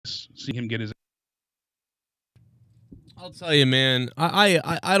see him get his. I'll tell you, man.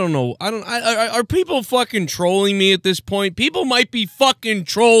 I don't know. Are people fucking trolling me at this point? People might be fucking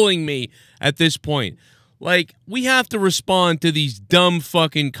trolling me at this point. Like, we have to respond to these dumb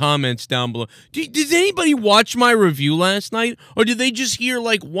fucking comments down below. Did anybody watch my review last night? Or did they just hear,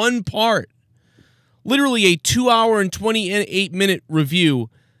 like, one part? Literally a 2-hour and 28-minute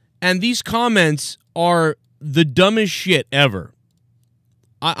review. And these comments are the dumbest shit ever.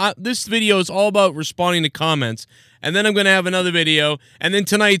 This video is all about responding to comments. And then I'm going to have another video. And then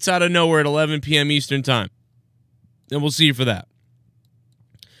tonight's out of nowhere at 11 p.m. Eastern Time. And we'll see you for that.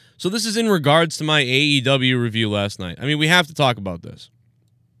 So this is in regards to my AEW review last night. I mean, we have to talk about this.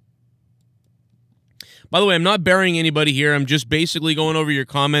 By the way, I'm not burying anybody here. I'm just basically going over your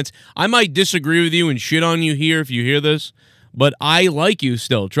comments. I might disagree with you and shit on you here if you hear this, but I like you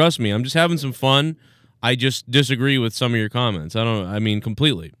still. Trust me. I'm just having some fun. I just disagree with some of your comments. I mean,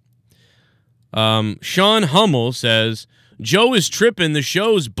 completely. Sean Hummel says, Joe is tripping. The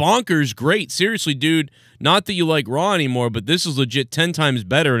show's bonkers great. Seriously, dude. Not that you like Raw anymore, but this is legit 10 times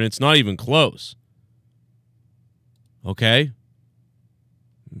better, and it's not even close. Okay?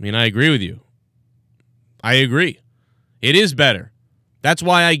 I mean, I agree with you. I agree. It is better. That's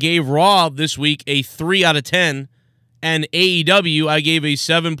why I gave Raw this week a 3 out of 10, and AEW I gave a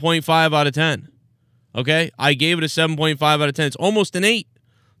 7.5 out of 10. Okay? I gave it a 7.5 out of 10. It's almost an 8.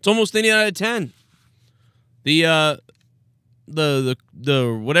 It's almost an 8 out of 10. The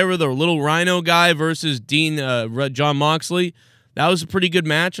whatever, the little Rhino guy versus John Moxley, that was a pretty good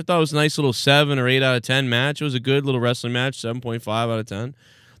match. I thought it was a nice little 7 or 8 out of 10 match. It was a good little wrestling match, 7.5 out of 10.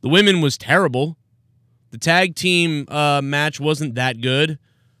 The women was terrible. The tag team match wasn't that good.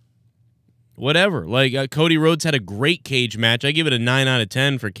 Whatever. Like, Cody Rhodes had a great cage match. I give it a 9 out of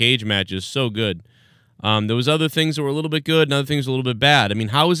 10 for cage matches. So good. There was other things that were a little bit good and other things a little bit bad. I mean,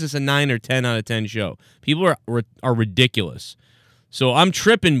 how is this a 9 or 10 out of 10 show? People are ridiculous. So I'm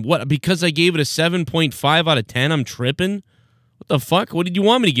tripping. What? Because I gave it a 7.5 out of 10, I'm tripping? What the fuck? What did you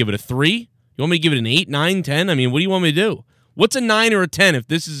want me to give it? A 3? You want me to give it an 8, 9, 10? I mean, what do you want me to do? What's a 9 or a 10? If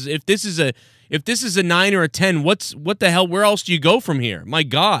this is a 9 or a 10, what the hell? Where else do you go from here? My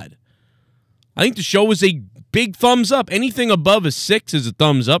God. I think the show was a big thumbs up. Anything above a 6 is a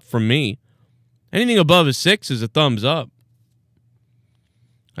thumbs up from me. Anything above a 6 is a thumbs up.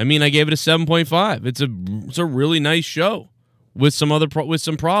 I mean, I gave it a 7.5. It's a really nice show with some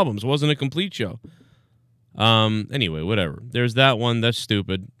problems. It wasn't a complete show. Anyway, whatever. There's that one. That's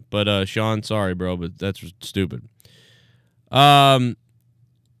stupid. But Sean, sorry, bro, but that's stupid. Let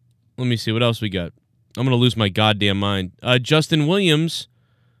me see what else we got. I'm gonna lose my goddamn mind. Justin Williams.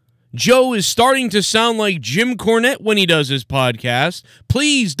 Joe is starting to sound like Jim Cornette when he does his podcast.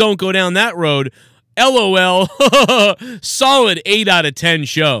 Please don't go down that road. LOL. Solid 8 out of 10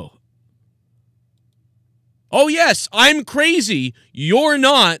 show. Oh, yes, I'm crazy. You're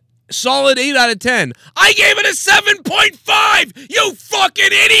not. Solid 8 out of 10. I gave it a 7.5. You fucking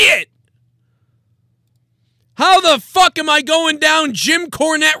idiot. How the fuck am I going down Jim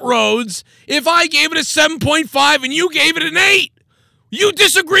Cornette roads if I gave it a 7.5 and you gave it an 8? You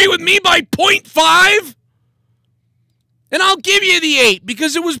disagree with me by 0.5? And I'll give you the 8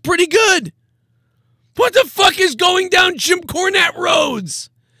 because it was pretty good. What the fuck is going down Jim Cornette roads?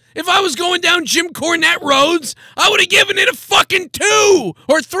 If I was going down Jim Cornette roads, I would have given it a fucking 2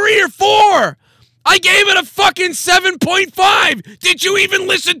 or 3 or 4. I gave it a fucking 7.5. Did you even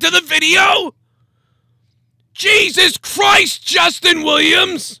listen to the video? Jesus Christ, Justin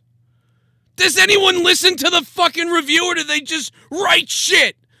Williams. Does anyone listen to the fucking review, or do they just write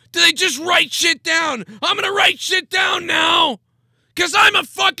shit? Do they just write shit down? I'm gonna write shit down now, because I'm a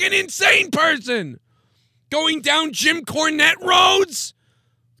fucking insane person. Going down Jim Cornette roads?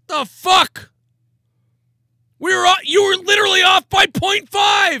 The fuck? You were literally off by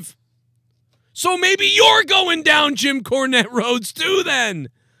 0.5. So maybe you're going down Jim Cornette roads too then.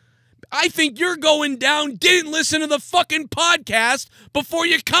 I think you're going down, didn't listen to the fucking podcast before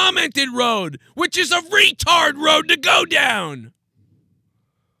you commented road, which is a retard road to go down.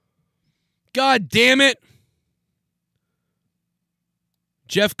 God damn it.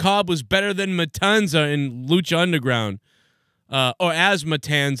 Jeff Cobb was better than Matanza in Lucha Underground. Or as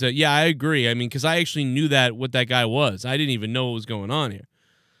Matanza. Yeah, I agree. I mean, because I actually knew what that guy was. I didn't even know what was going on here.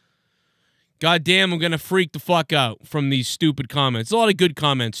 God damn, I'm going to freak the fuck out from these stupid comments. A lot of good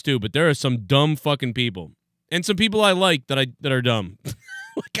comments, too, but there are some dumb fucking people. And some people I like that are dumb.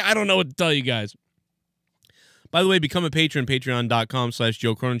 Like, I don't know what to tell you guys. By the way, become a patron,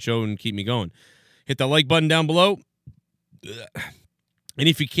 patreon.com/JoeCronin Show, and keep me going. Hit that like button down below. And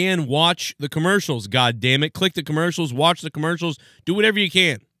if you can, watch the commercials. God damn it. Click the commercials, watch the commercials, do whatever you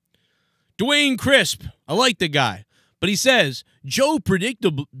can. Duane Crisp. I like the guy. But he says,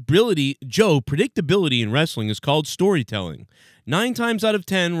 predictability in wrestling is called storytelling. 9 times out of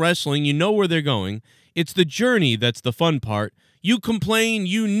 10, wrestling, you know where they're going. It's the journey that's the fun part. You complain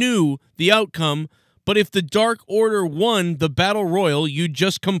you knew the outcome, but if the Dark Order won the Battle Royal, you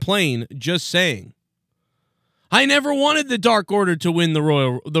just complain, just saying. I never wanted the Dark Order to win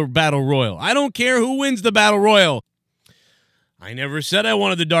the Battle Royal. I don't care who wins the Battle Royal. I never said I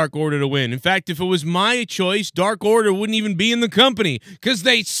wanted the Dark Order to win. In fact, if it was my choice, Dark Order wouldn't even be in the company because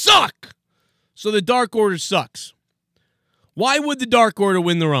they suck. So the Dark Order sucks. Why would the Dark Order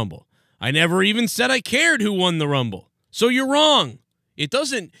win the Rumble? I never even said I cared who won the Rumble. So you're wrong. It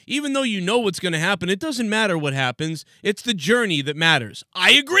doesn't, even though you know what's going to happen, it doesn't matter what happens. It's the journey that matters.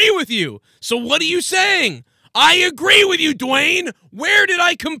 I agree with you. So what are you saying? I agree with you, Duane. Where did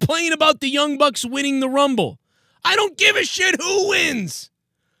I complain about the Young Bucks winning the Rumble? I don't give a shit who wins.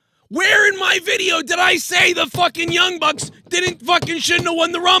 Where in my video did I say the fucking Young Bucks shouldn't have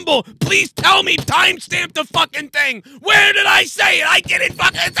won the Rumble? Please tell me, timestamp the fucking thing. Where did I say it? I didn't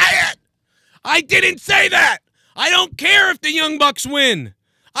fucking say it. I didn't say that. I don't care if the Young Bucks win.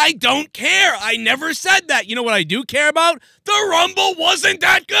 I don't care. I never said that. You know what I do care about? The Rumble wasn't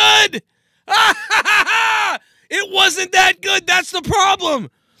that good. It wasn't that good. That's the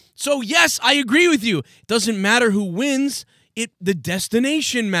problem. So, yes, I agree with you. It doesn't matter who wins. The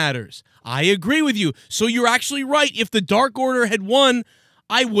destination matters. I agree with you. So you're actually right. If the Dark Order had won,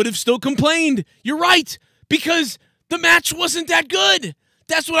 I would have still complained. You're right. Because the match wasn't that good.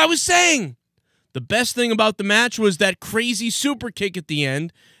 That's what I was saying. The best thing about the match was that crazy super kick at the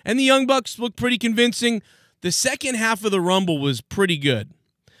end, and the Young Bucks looked pretty convincing. The second half of the Rumble was pretty good.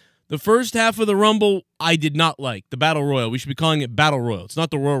 The first half of the Rumble, I did not like. The Battle Royal. We should be calling it Battle Royal. It's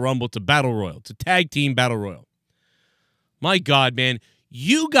not the Royal Rumble. It's a Battle Royal. It's a tag team Battle Royal. My God, man.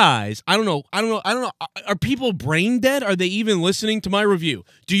 You guys, I don't know. Are people brain dead? Are they even listening to my review?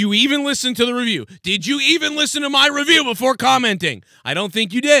 Do you even listen to the review? Did you even listen to my review before commenting? I don't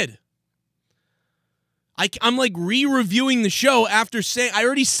think you did. I'm like re-reviewing the show after saying, I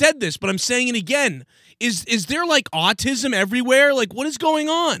already said this, but I'm saying it again. Is there like autism everywhere? Like, what is going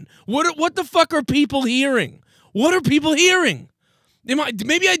on? What the fuck are people hearing? What are people hearing?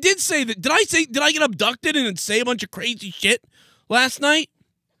 Maybe I did say that. Did I get abducted and say a bunch of crazy shit last night?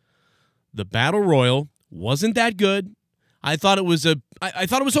 The Battle Royal wasn't that good. I thought it was I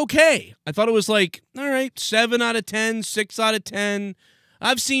thought it was okay. I thought it was like, all right, 7 out of 10, 6 out of 10.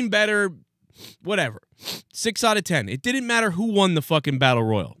 I've seen better, whatever. 6 out of 10. It didn't matter who won the fucking Battle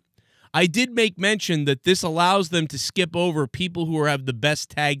Royal. I did make mention that this allows them to skip over people who have the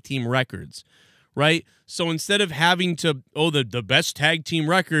best tag team records, right? So instead of having to, the best tag team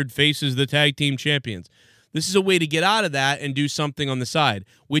record faces the tag team champions, this is a way to get out of that and do something on the side,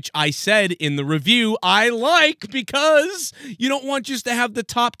 which I said in the review I like, because you don't want just to have the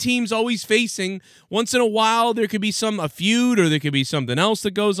top teams always facing. Once in a while, there could be a feud, or there could be something else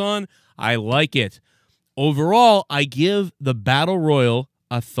that goes on. I like it. Overall, I give the Battle Royal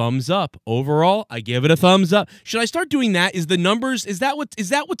a thumbs up. Overall, I give it a thumbs up. Should I start doing that? Is the numbers, is that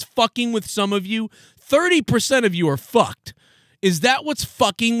what's fucking with some of you? 30% of you are fucked. Is that what's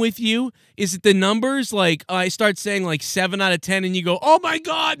fucking with you? Is it the numbers? Like, I start saying like 7 out of 10 and you go, oh my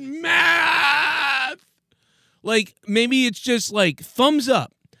God, math! Like, maybe it's just like thumbs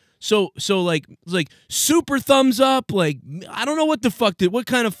up. So like super thumbs up. Like, I don't know what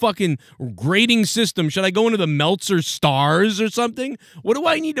kind of fucking grading system. Should I go into the Meltzer stars or something? What do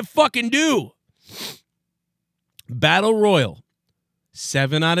I need to fucking do? Battle Royal,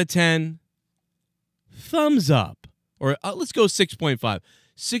 7 out of 10. Thumbs up. Or let's go 6.5.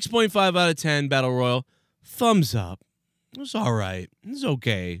 6.5 out of 10, Battle Royal. Thumbs up. It was all right. It was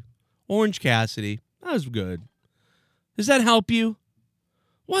okay. Orange Cassidy. That was good. Does that help you?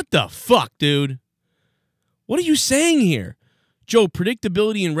 What the fuck, dude? What are you saying here? Joe,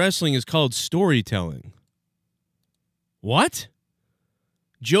 predictability in wrestling is called storytelling. What?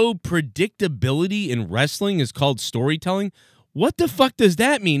 Joe, predictability in wrestling is called storytelling? What the fuck does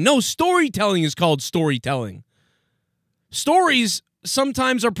that mean? No, storytelling is called storytelling. Stories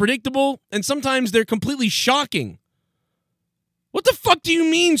sometimes are predictable, and sometimes they're completely shocking. What the fuck do you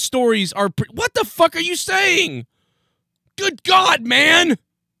mean stories are... What the fuck are you saying? Good God, man!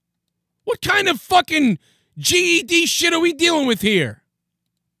 What kind of fucking GED shit are we dealing with here?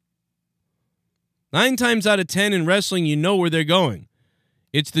 9 times out of 10 in wrestling, you know where they're going.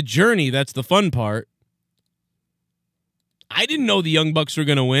 It's the journey that's the fun part. I didn't know the Young Bucks were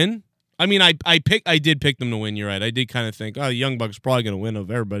going to win. I mean, I did pick them to win. You're right. I did kind of think, oh, the Young Bucks probably going to win of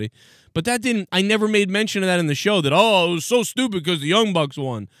everybody, but that didn't. I never made mention of that in the show. That it was so stupid because the Young Bucks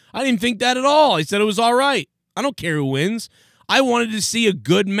won. I didn't think that at all. I said it was all right. I don't care who wins. I wanted to see a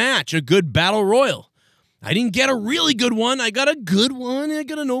good match, a good battle royal. I didn't get a really good one. I got a good one. I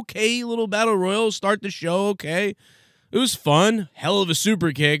got an okay little battle royal. Start the show. Okay, it was fun. Hell of a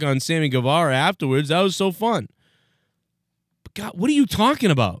super kick on Sammy Guevara afterwards. That was so fun. But God, what are you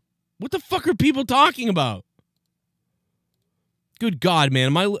talking about? What the fuck are people talking about? Good God,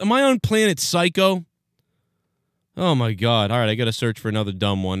 man. Am I on Planet Psycho? Oh, my God. All right, I got to search for another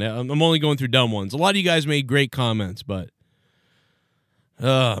dumb one. I'm only going through dumb ones. A lot of you guys made great comments, but...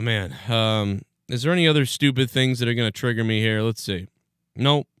 Oh, man. Is there any other stupid things that are going to trigger me here? Let's see.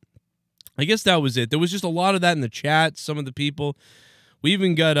 Nope. I guess that was it. There was just a lot of that in the chat, some of the people. We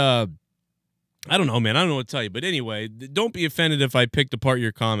even got... I don't know, man. I don't know what to tell you. But anyway, don't be offended if I picked apart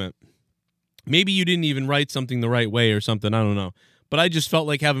your comment. Maybe you didn't even write something the right way or something. I don't know. But I just felt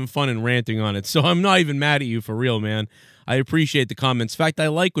like having fun and ranting on it. So I'm not even mad at you for real, man. I appreciate the comments. In fact, I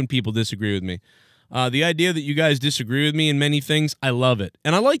like when people disagree with me. The idea that you guys disagree with me in many things, I love it.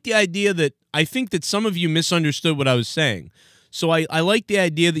 And I like the idea that I think that some of you misunderstood what I was saying. So I like the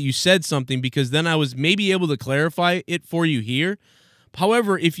idea that you said something because then I was maybe able to clarify it for you here.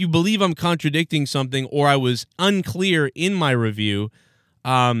 However, if you believe I'm contradicting something or I was unclear in my review,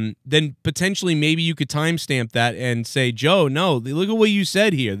 then potentially maybe you could timestamp that and say, Joe, no, look at what you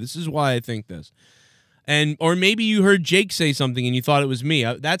said here. This is why I think this. Or maybe you heard Jake say something and you thought it was me.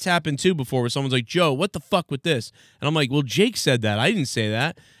 That's happened too before where someone's like, Joe, what the fuck with this? And I'm like, well, Jake said that. I didn't say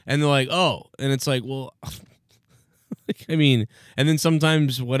that. And they're like, oh. And it's like, well... I mean, and then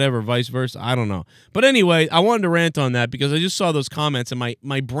sometimes whatever, vice versa. I don't know. But anyway, I wanted to rant on that because I just saw those comments and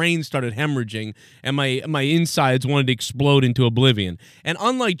my brain started hemorrhaging and my insides wanted to explode into oblivion. And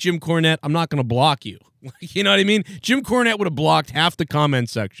unlike Jim Cornette, I'm not going to block you. You know what I mean? Jim Cornette would have blocked half the comment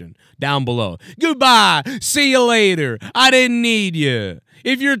section down below. Goodbye. See you later. I didn't need you.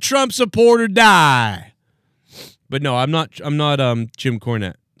 If you're a Trump supporter, die. But no, I'm not Jim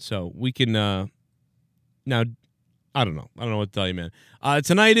Cornette. So we can now. I don't know. I don't know what to tell you, man.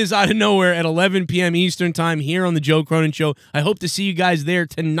 Tonight is Out of Nowhere at 11 p.m. Eastern Time here on the Joe Cronin Show. I hope to see you guys there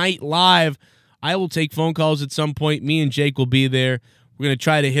tonight live. I will take phone calls at some point. Me and Jake will be there. We're going to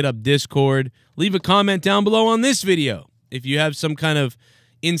try to hit up Discord. Leave a comment down below on this video if you have some kind of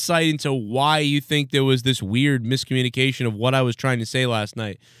insight into why you think there was this weird miscommunication of what I was trying to say last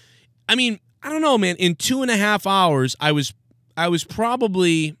night. I mean, I don't know, man. In 2.5 hours, I was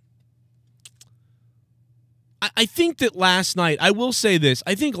probably... I think that last night, I will say this,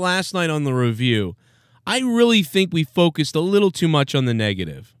 I think last night on the review, I really think we focused a little too much on the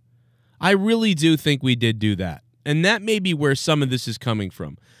negative. I really do think we did do that. And that may be where some of this is coming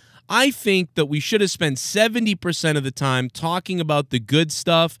from. I think that we should have spent 70% of the time talking about the good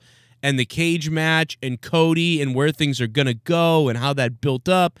stuff and the cage match and Cody and where things are going to go and how that built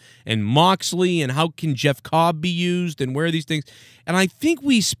up and Moxley and how can Jeff Cobb be used and where are these things. And I think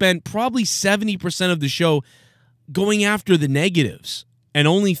we spent probably 70% of the show going after the negatives and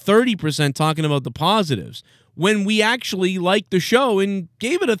only 30% talking about the positives when we actually liked the show and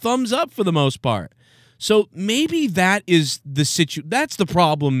gave it a thumbs up for the most part. So maybe that is the that's the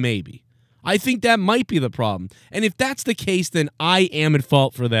problem, maybe. I think that might be the problem. And if that's the case, then I am at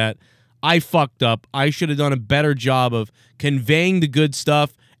fault for that. I fucked up. I should have done a better job of conveying the good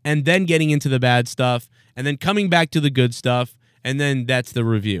stuff and then getting into the bad stuff and then coming back to the good stuff, and then that's the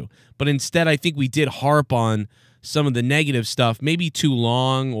review. But instead, I think we did harp on some of the negative stuff, maybe too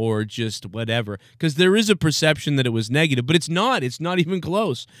long or just whatever, because there is a perception that it was negative, but it's not. It's not even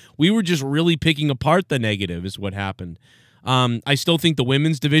close. We were just really picking apart the negative is what happened. I still think the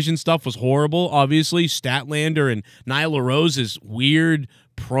women's division stuff was horrible, obviously. Statlander and Nyla Rose's weird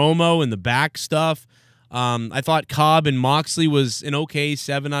promo and the back stuff. I thought Cobb and Moxley was an okay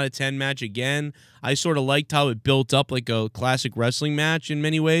 7 out of 10 match again. I sort of liked how it built up like a classic wrestling match in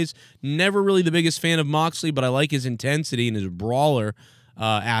many ways. Never really the biggest fan of Moxley, but I like his intensity and his brawler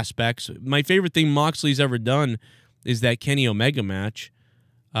aspects. My favorite thing Moxley's ever done is that Kenny Omega match.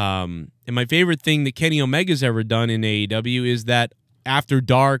 And my favorite thing that Kenny Omega's ever done in AEW is that After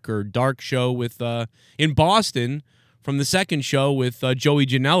Dark or Dark show with in Boston from the second show with Joey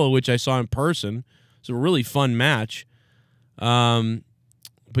Janela, which I saw in person. It's a really fun match.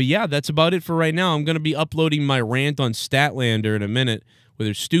 But yeah, that's about it for right now. I'm going to be uploading my rant on Statlander in a minute with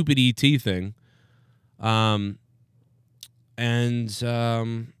her stupid ET thing. Yeah,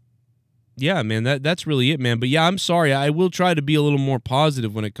 man, that's really it, man. But yeah, I'm sorry. I will try to be a little more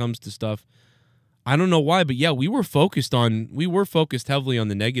positive when it comes to stuff. I don't know why, but yeah, we were focused heavily on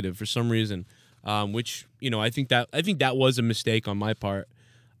the negative for some reason, which, you know, I think that was a mistake on my part.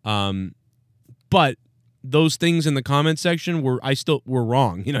 But those things in the comment section were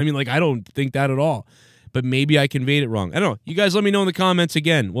wrong. You know what I mean? Like, I don't think that at all. But maybe I conveyed it wrong. I don't know. You guys let me know in the comments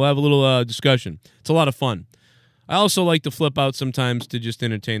again. We'll have a little discussion. It's a lot of fun. I also like to flip out sometimes to just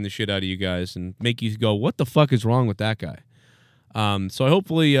entertain the shit out of you guys and make you go, what the fuck is wrong with that guy? So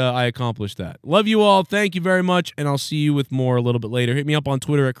hopefully I accomplished that. Love you all. Thank you very much, and I'll see you with more a little bit later. Hit me up on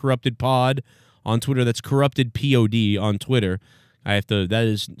Twitter at CorruptedPod. On Twitter, that's CorruptedPod on Twitter. That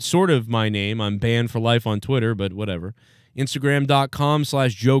is sort of my name. I'm banned for life on Twitter, but whatever.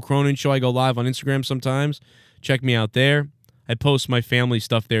 Instagram.com/JoeCronin Show. I go live on Instagram sometimes. Check me out there. I post my family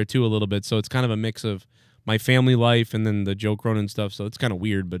stuff there too a little bit, so it's kind of a mix of my family life and then the Joe Cronin stuff, so it's kind of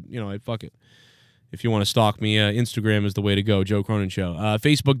weird, but, you know, fuck it. If you want to stalk me, Instagram is the way to go, Joe Cronin Show.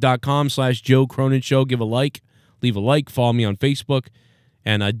 Facebook.com/JoeCronin Show. Give a like. Leave a like. Follow me on Facebook.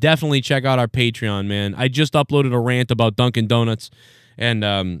 And definitely check out our Patreon, man. I just uploaded a rant about Dunkin' Donuts.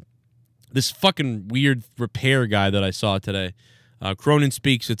 And this fucking weird repair guy that I saw today. Cronin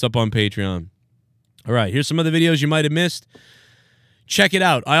Speaks. It's up on Patreon. All right, here's some of the videos you might have missed. Check it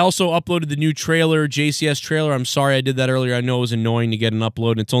out. I also uploaded the new trailer, JCS trailer. I'm sorry I did that earlier. I know it was annoying to get an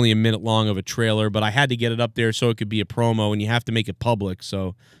upload, and it's only a minute long of a trailer, but I had to get it up there so it could be a promo, and you have to make it public,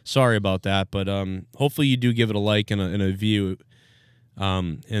 so sorry about that. But hopefully you do give it a like and a view,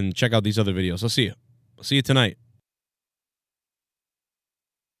 and check out these other videos. I'll see you. I'll see you tonight.